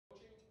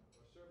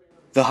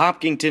The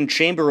Hopkinton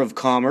Chamber of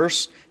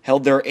Commerce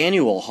held their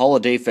annual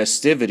holiday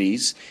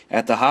festivities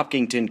at the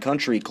Hopkinton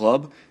Country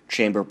Club.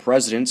 Chamber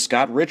President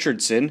Scott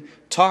Richardson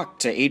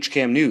talked to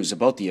HCAM News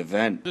about the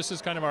event. This is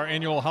kind of our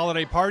annual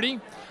holiday party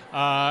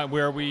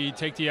where we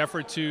take the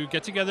effort to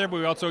get together, but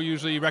we also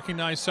usually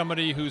recognize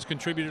somebody who's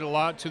contributed a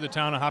lot to the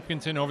town of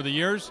Hopkinton over the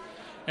years.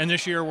 And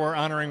this year we're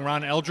honoring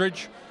Ron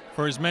Eldridge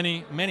for his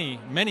many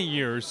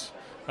years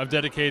of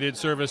dedicated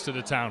service to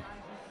the town.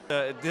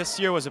 This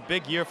year was a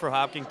big year for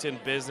Hopkinton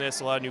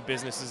business, a lot of new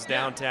businesses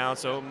downtown,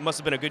 so it must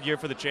have been a good year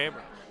for the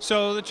Chamber.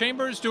 So the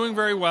Chamber is doing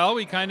very well.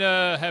 We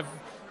have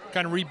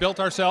rebuilt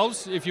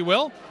ourselves, if you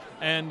will,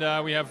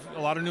 and we have a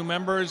lot of new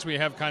members. We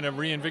have kind of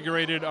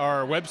reinvigorated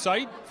our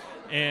website,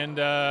 and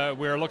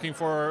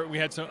we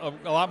had a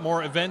lot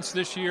more events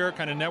this year,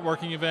 kind of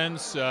networking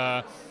events,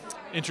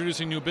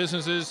 introducing new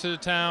businesses to the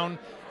town,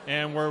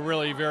 and we're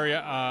really very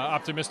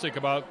optimistic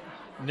about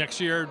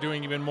next year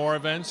doing even more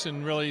events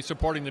and really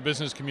supporting the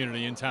business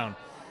community in town.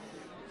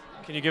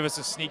 Can you give us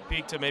a sneak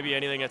peek to maybe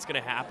anything that's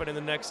going to happen in the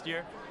next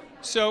year?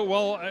 So,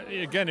 well,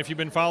 again, if you've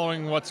been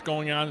following what's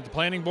going on at the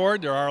planning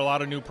board, there are a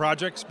lot of new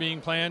projects being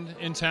planned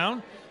in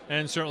town,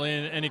 and certainly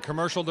in any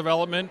commercial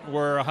development,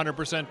 we're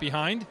 100%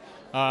 behind.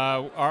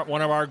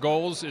 One of our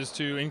goals is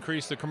to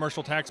increase the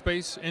commercial tax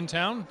base in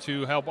town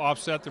to help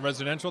offset the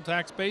residential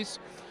tax base.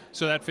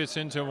 So that fits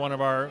into one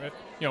of our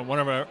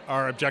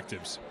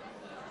objectives.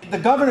 The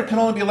governor can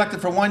only be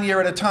elected for 1 year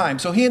at a time,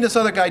 so he and this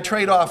other guy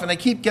trade off, and they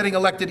keep getting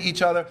elected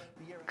each other.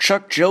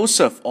 Chuck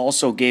Joseph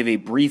also gave a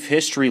brief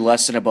history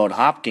lesson about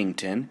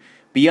Hopkinton.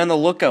 Be on the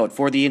lookout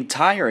for the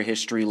entire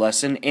history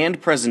lesson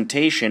and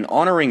presentation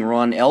honoring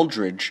Ron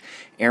Eldridge,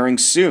 airing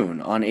soon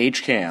on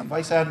HCAM.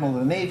 Vice Admiral of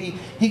the Navy,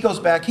 he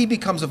goes back, he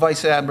becomes a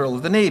Vice Admiral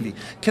of the Navy.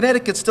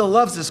 Connecticut still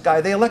loves this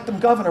guy. They elect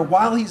him governor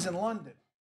while he's in London.